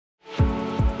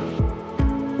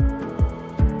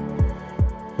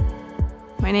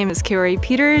My name is Kiori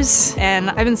Peters, and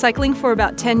I've been cycling for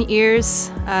about 10 years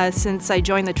since I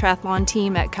joined the triathlon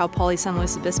team at Cal Poly San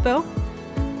Luis Obispo.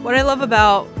 What I love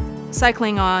about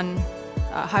cycling on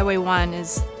Highway 1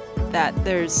 is that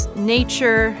there's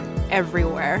nature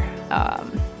everywhere.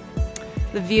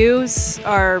 The views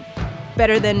are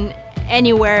better than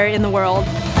anywhere in the world.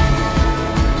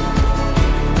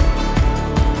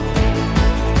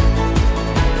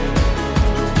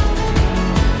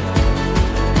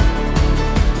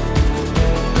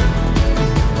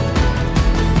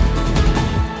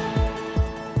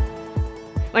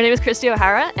 My name is Christy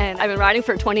O'Hara, and I've been riding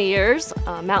for 20 years,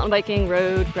 mountain biking,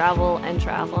 road, gravel, and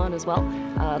triathlon as well.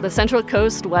 The Central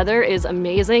Coast weather is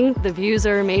amazing, the views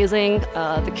are amazing,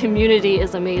 the community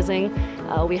is amazing.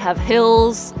 We have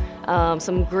hills,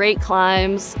 some great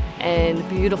climbs, and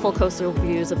beautiful coastal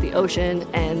views of the ocean,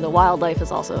 and the wildlife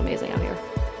is also amazing out here.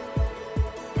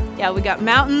 Yeah, we got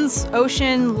mountains,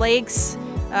 ocean, lakes,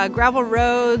 gravel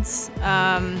roads,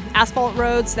 asphalt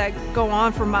roads that go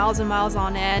on for miles and miles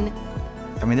on end.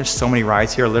 I mean, there's so many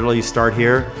rides here. Literally, you start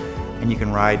here and you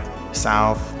can ride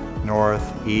south,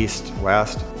 north, east,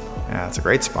 west. Yeah, it's a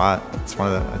great spot. It's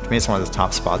to me, it's one of the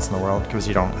top spots in the world because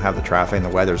you don't have the traffic and the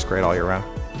weather's great all year round.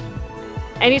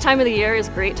 Any time of the year is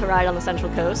great to ride on the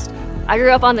Central Coast. I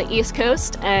grew up on the East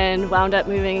Coast and wound up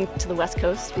moving to the West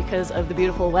Coast because of the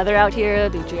beautiful weather out here,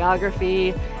 the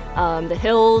geography, the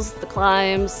hills, the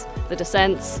climbs, the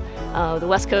descents. The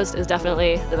West Coast is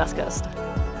definitely the best coast.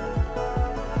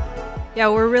 Yeah,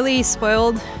 we're really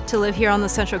spoiled to live here on the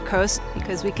Central Coast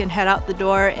because we can head out the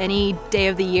door any day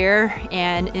of the year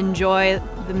and enjoy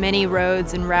the many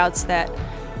roads and routes that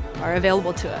are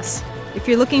available to us. If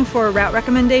you're looking for route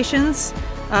recommendations,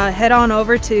 head on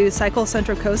over to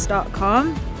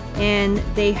cyclecentralcoast.com, and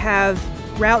they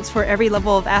have routes for every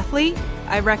level of athlete.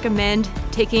 I recommend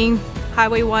taking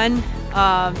Highway 1.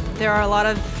 There are a lot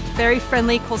of very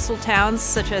friendly coastal towns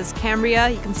such as Cambria.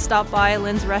 You can stop by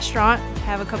Lynn's restaurant,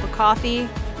 have a cup of coffee,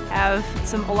 have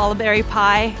some olalaberry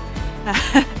pie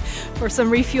for some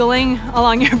refueling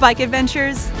along your bike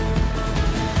adventures.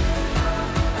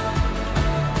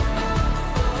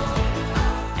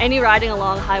 Any riding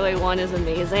along Highway 1 is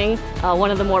amazing.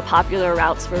 One of the more popular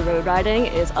routes for road riding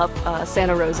is up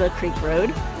Santa Rosa Creek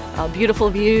Road. Beautiful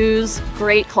views,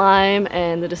 great climb,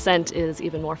 and the descent is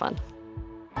even more fun.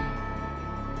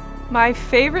 My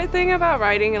favorite thing about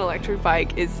riding an electric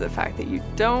bike is the fact that you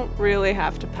don't really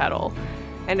have to pedal.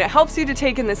 And it helps you to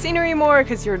take in the scenery more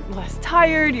because you're less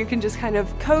tired, you can just kind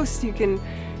of coast, you can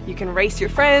race your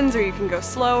friends or you can go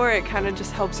slower. It kind of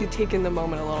just helps you take in the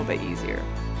moment a little bit easier.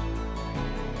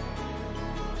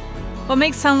 What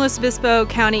makes San Luis Obispo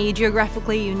County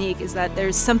geographically unique is that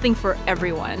there's something for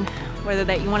everyone. Whether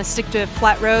that you want to stick to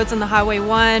flat roads on the Highway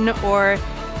 1 or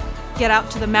get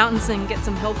out to the mountains and get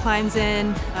some hill climbs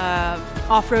in,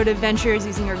 off-road adventures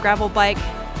using your gravel bike.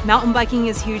 Mountain biking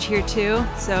is huge here too,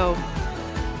 so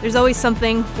there's always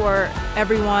something for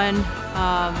everyone.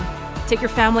 Take your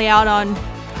family out on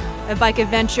a bike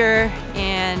adventure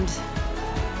and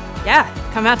yeah,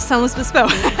 come out to San Luis Obispo.